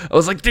joy. I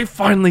was like, they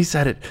finally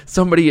said it.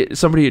 Somebody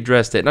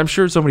addressed it. And I'm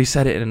sure somebody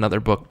said it in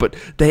another book, but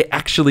they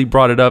actually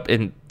brought it up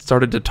and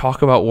started to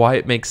talk about why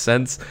it makes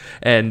sense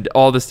and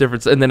all this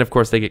difference. And then, of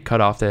course, they get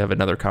cut off. They have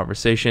another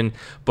conversation.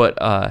 But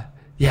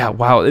yeah,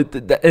 wow.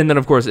 And then,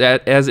 of course,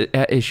 at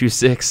issue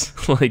 6,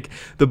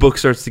 the book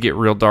starts to get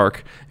real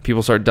dark.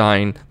 People start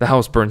dying. The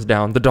house burns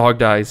down. The dog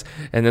dies.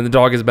 And then the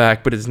dog is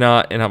back, but it's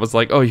not. And I was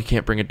like, oh, you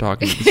can't bring a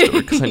dog into the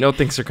story because I know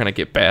things are going to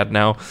get bad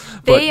now.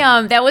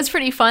 But that was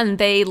pretty fun.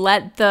 They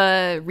let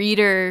the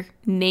readers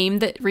name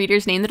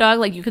the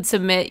dog. You could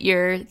submit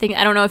your thing.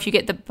 I don't know if you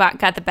got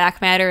the back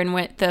matter and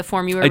what the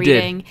form you were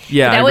reading. Did.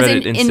 Yeah, that was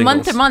in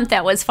month to month.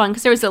 That was fun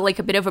because there was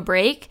a bit of a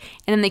break,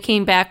 and then they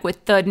came back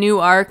with the new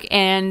arc,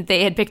 and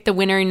they had picked the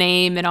winner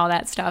name and all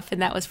that stuff,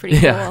 and that was pretty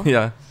cool.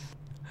 Yeah.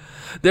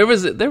 There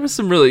was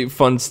some really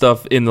fun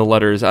stuff in the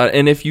letters,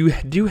 and if you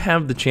do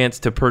have the chance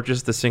to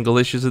purchase the single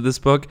issues of this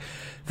book,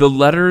 the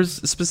letters,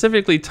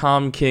 specifically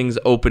Tom King's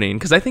opening,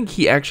 because I think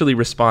he actually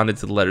responded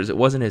to the letters. It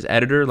wasn't his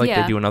editor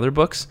they do in other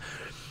books.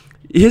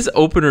 His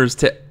openers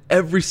to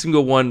every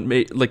single one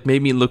made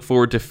me look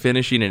forward to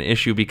finishing an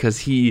issue because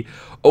he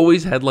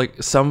always had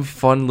some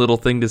fun little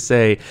thing to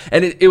say,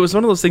 and it was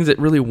one of those things that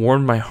really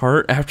warmed my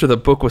heart after the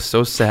book was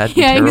so sad and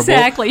terrible.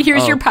 Exactly.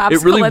 Here's your popsicle.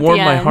 It really at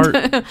warmed the my end.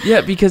 heart.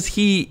 Yeah, because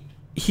he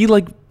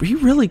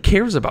really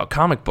cares about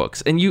comic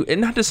books, and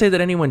not to say that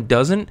anyone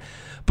doesn't,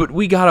 but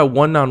we got a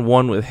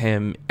one-on-one with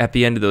him at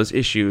the end of those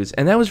issues,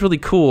 and that was really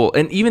cool.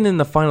 And even in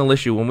the final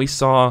issue, when we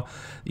saw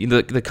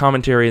the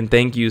commentary and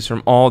thank yous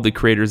from all the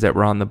creators that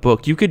were on the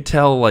book, you could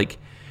tell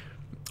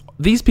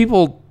these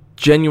people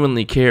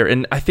genuinely care.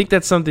 And I think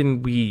that's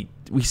something we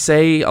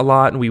say a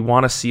lot and we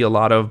want to see a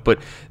lot of, but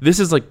this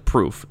is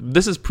proof.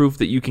 This is proof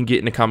that you can get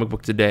in a comic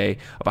book today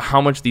about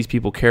how much these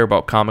people care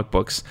about comic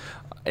books.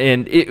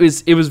 And it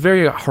was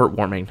very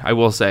heartwarming, I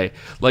will say.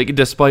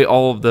 Despite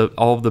all of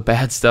the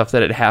bad stuff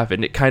that had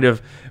happened, it kind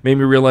of made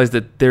me realize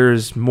that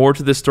there's more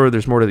to this story,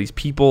 there's more to these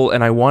people,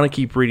 and I want to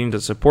keep reading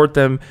to support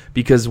them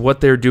because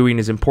what they're doing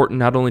is important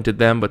not only to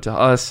them but to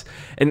us.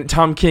 And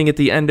Tom King at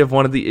the end of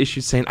one of the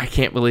issues saying, I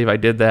can't believe I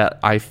did that.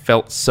 I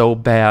felt so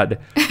bad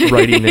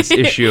writing this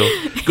issue.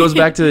 Goes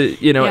back to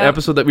an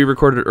episode that we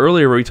recorded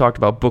earlier where we talked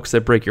about books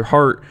that break your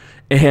heart,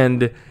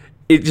 and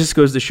it just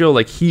goes to show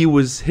he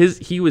was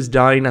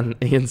dying on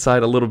the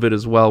inside a little bit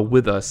as well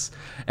with us,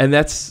 and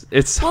it's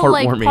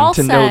heartwarming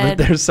to know that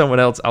there's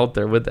someone else out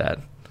there with that.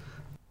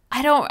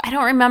 I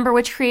don't remember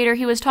which creator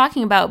he was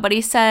talking about, but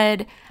he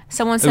said,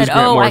 someone said,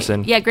 Grant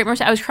Morrison. Grant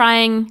Morrison, I was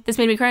crying, this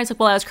made me cry. It's like,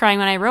 well, I was crying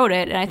when I wrote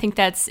it, and I think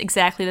that's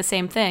exactly the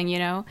same thing, you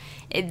know?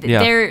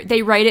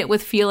 They write it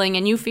with feeling,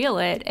 and you feel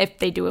it if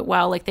they do it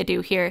well, like they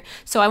do here.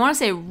 So I want to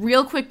say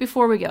real quick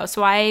before we go,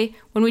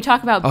 when we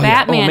talk about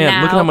Batman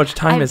now, look at how much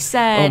time I've is,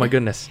 said, oh my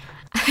goodness.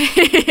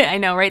 I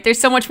know, right? There's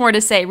so much more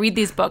to say. Read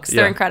these books.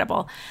 They're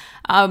incredible.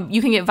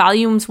 You can get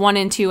volumes 1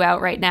 and 2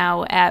 out right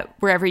now at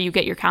wherever you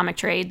get your comic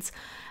trades.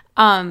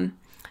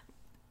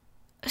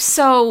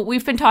 So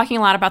we've been talking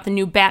a lot about the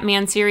new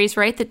Batman series,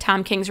 right? That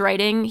Tom King's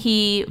writing.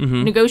 He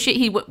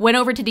went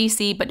over to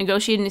DC, but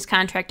negotiated his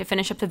contract to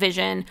finish up the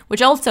Vision,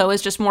 which also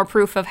is just more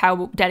proof of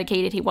how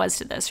dedicated he was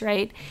to this,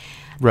 right?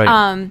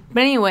 Right.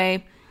 But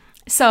anyway,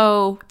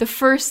 so the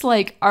first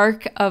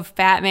arc of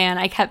Batman,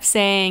 I kept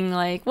saying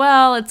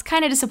well, it's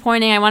kind of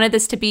disappointing. I wanted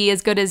this to be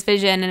as good as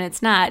Vision, and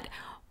it's not.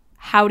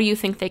 How do you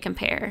think they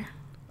compare?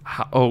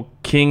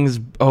 King's.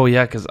 Oh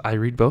yeah, because I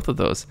read both of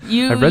those.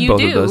 I've read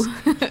both do. of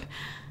those.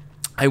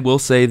 I will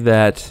say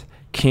that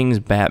King's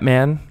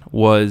Batman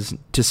was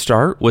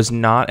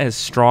not as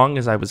strong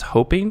as I was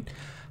hoping.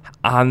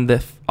 But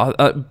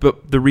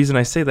the reason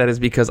I say that is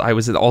because I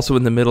was also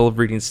in the middle of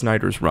reading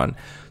Snyder's run,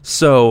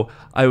 so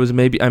I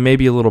may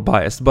be a little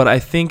biased. But I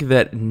think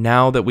that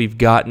now that we've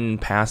gotten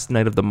past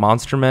Night of the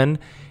Monster Men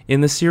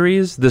in the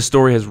series, the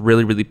story has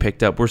really, really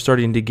picked up. We're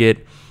starting to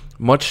get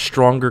much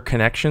stronger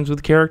connections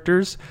with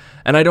characters,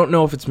 and I don't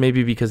know if it's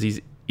maybe because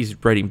he's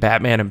writing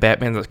Batman, and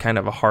Batman's kind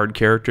of a hard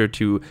character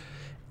to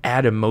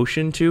add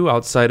emotion to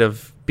outside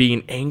of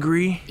being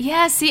angry.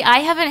 Yeah, see, I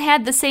haven't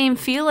had the same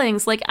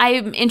feelings.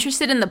 I'm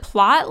interested in the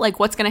plot,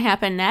 what's going to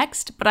happen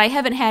next, but I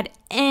haven't had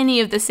any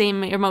of the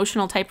same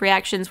emotional type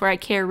reactions where I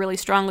care really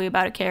strongly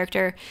about a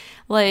character.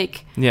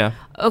 Yeah.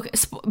 Okay,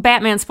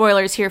 Batman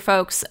spoilers here,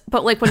 folks.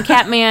 But when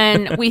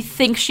Catman, we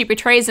think she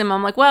betrays him,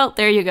 I'm like, well,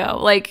 there you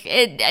go.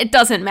 It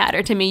doesn't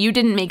matter to me. You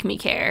didn't make me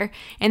care.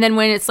 And then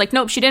when it's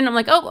nope, she didn't, I'm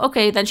like, oh,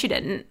 okay, then she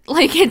didn't.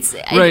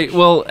 Right.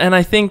 Well, and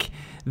I think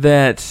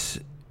that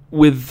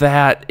with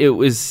that,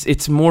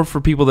 it's more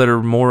for people that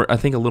are more, I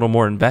think, a little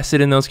more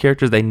invested in those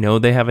characters. They know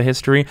they have a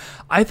history.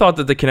 I thought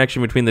that the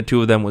connection between the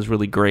two of them was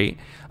really great.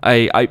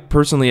 I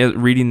personally,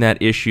 reading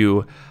that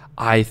issue,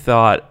 I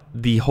thought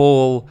the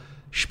whole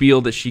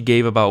spiel that she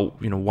gave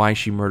about why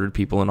she murdered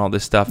people and all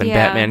this stuff, and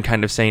Batman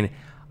kind of saying,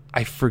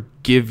 "I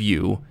forgive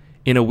you,"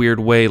 in a weird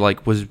way,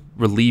 was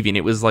relieving.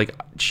 It was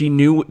she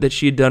knew that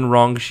she had done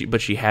wrong,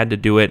 but she had to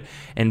do it.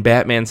 And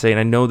Batman saying,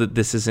 "I know that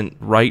this isn't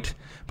right,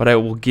 but I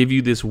will give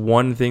you this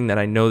one thing that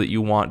I know that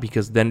you want,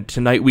 because then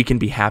tonight we can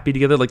be happy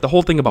together." The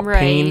whole thing about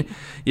pain.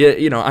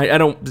 Yeah, I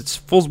don't, it's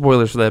full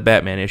spoilers for that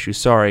Batman issue,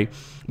 sorry.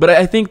 But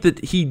I think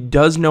that he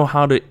does know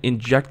how to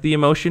inject the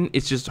emotion.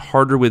 It's just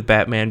harder with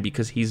Batman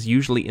because he's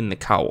usually in the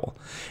cowl.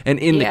 And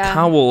in the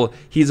cowl,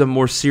 he's a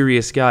more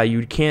serious guy.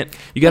 You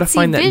got to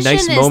find that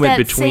nice moment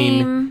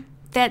between...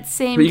 That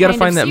same But you got to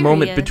find that serious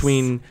moment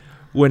between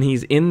when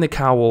he's in the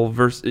cowl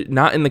versus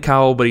not in the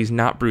cowl, but he's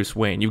not Bruce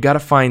Wayne. You've got to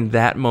find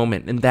that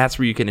moment, and that's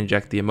where you can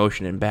inject the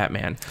emotion in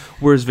Batman.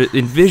 Whereas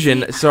in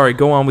Vision, sorry,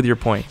 go on with your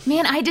point.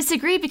 Man, I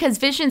disagree, because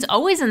Vision's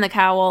always in the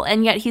cowl,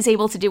 and yet he's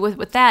able to deal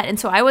with that. And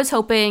so I was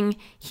hoping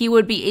he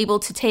would be able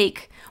to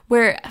take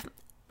where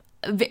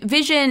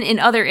Vision in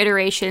other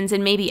iterations,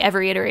 and maybe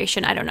every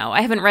iteration, I don't know.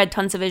 I haven't read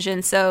tons of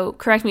Vision, so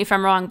correct me if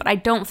I'm wrong, but I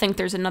don't think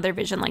there's another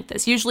Vision like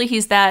this. Usually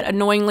he's that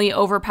annoyingly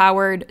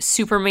overpowered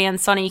Superman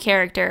Sunny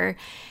character,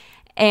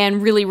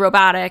 and really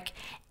robotic.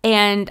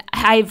 And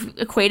I've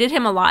equated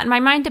him a lot in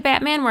my mind to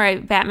Batman, where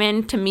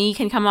Batman to me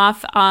can come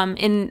off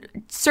in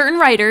certain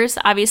writers.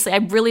 Obviously, I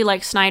really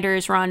like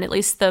Snyder's run, at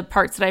least the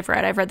parts that I've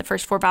read. I've read the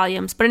first 4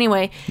 volumes. But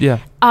anyway,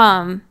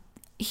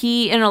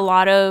 he in a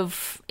lot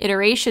of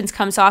iterations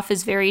comes off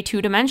as very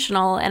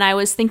two-dimensional, and I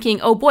was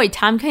thinking, oh boy,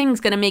 Tom King's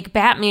gonna make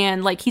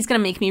Batman, he's gonna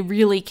make me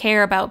really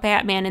care about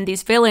Batman and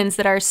these villains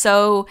that are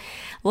so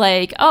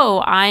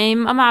oh,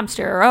 I'm a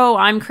mobster, or oh,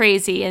 I'm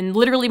crazy, and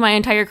literally my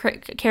entire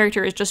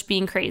character is just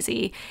being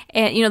crazy,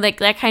 and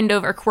that kind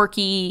of, or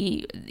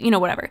quirky,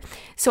 whatever.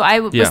 So I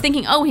was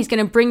thinking, oh, he's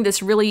gonna bring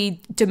this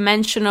really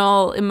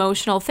dimensional,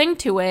 emotional thing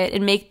to it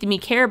and make me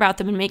care about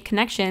them and make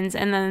connections,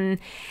 and then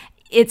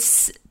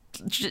it's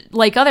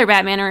like other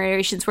Batman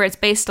iterations where it's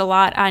based a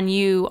lot on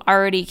you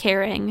already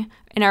caring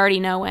and already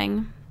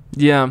knowing.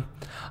 Yeah,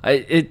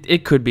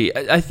 it could be.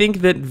 I think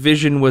that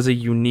Vision was a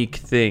unique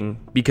thing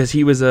because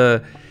he was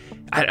a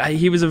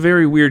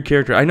very weird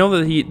character. I know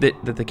that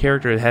that the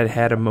character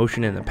had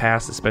emotion in the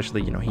past,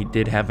 especially he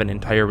did have an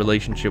entire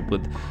relationship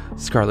with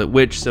Scarlet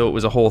Witch, so it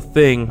was a whole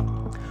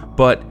thing.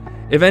 But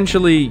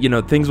eventually,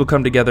 things will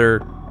come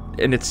together,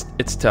 and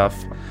it's tough.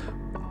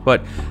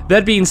 But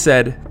that being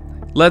said,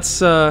 let's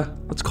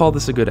call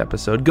this a good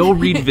episode. Go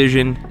read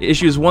Vision.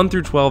 Issues 1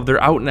 through 12.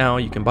 They're out now.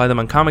 You can buy them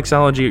on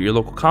Comixology at your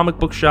local comic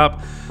book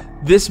shop.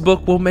 This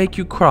book will make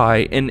you cry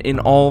in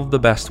all the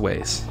best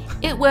ways.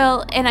 It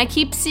will, and I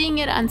keep seeing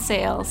it on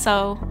sale,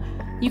 so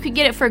you could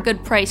get it for a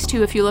good price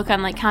too if you look on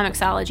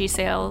Comixology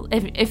sale.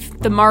 If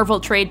the Marvel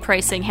trade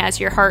pricing has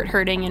your heart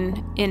hurting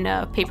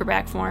in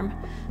paperback form.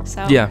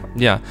 So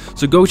Yeah.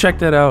 So go check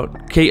that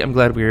out. Kate, I'm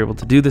glad we were able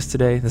to do this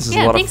today. This is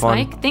a lot of fun.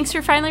 Thanks, Mike. Thanks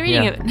for finally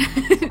reading it.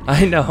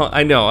 I know.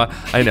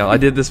 I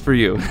did this for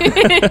you.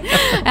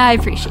 I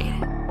appreciate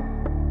it.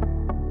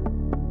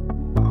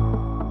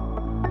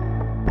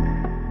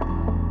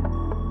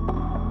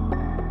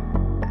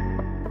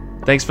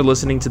 Thanks for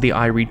listening to the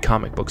I Read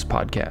Comic Books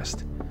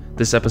podcast.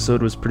 This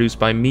episode was produced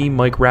by me,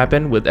 Mike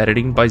Rappin, with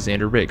editing by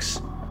Xander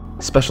Riggs.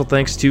 Special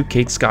thanks to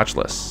Kate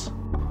Scotchless.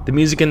 The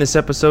music in this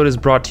episode is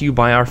brought to you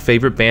by our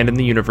favorite band in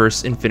the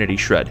universe, Infinity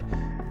Shred.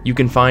 You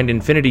can find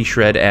Infinity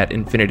Shred at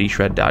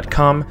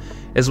infinityshred.com,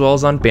 as well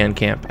as on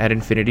Bandcamp at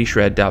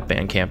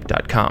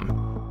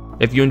infinityshred.bandcamp.com.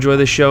 If you enjoy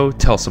the show,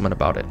 tell someone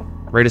about it.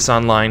 Rate us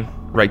online,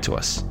 write to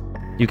us.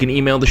 You can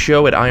email the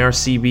show at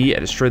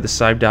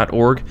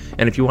ircb@destroythecybe.org,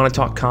 and if you want to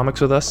talk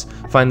comics with us,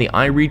 find the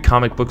I Read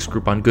Comic Books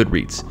group on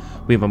Goodreads.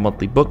 We have a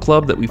monthly book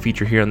club that we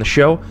feature here on the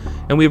show,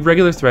 and we have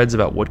regular threads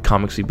about what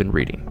comics we've been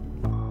reading.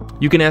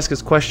 You can ask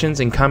us questions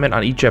and comment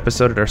on each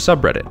episode at our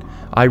subreddit,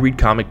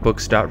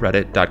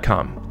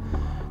 ireadcomicbooks.reddit.com.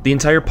 The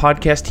entire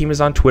podcast team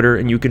is on Twitter,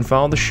 and you can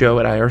follow the show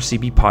at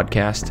IRCB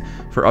Podcast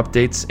for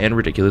updates and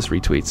ridiculous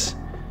retweets.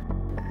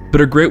 But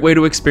a great way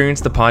to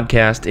experience the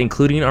podcast,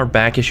 including our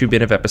back issue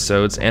bin of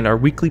episodes and our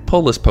weekly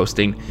pull list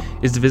posting,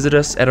 is to visit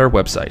us at our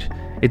website.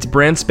 It's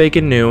brand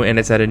spanking new, and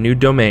it's at a new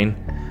domain,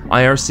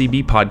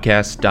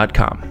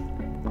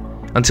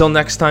 ircbpodcast.com. Until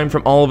next time,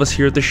 from all of us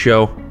here at the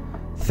show,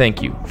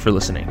 thank you for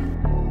listening.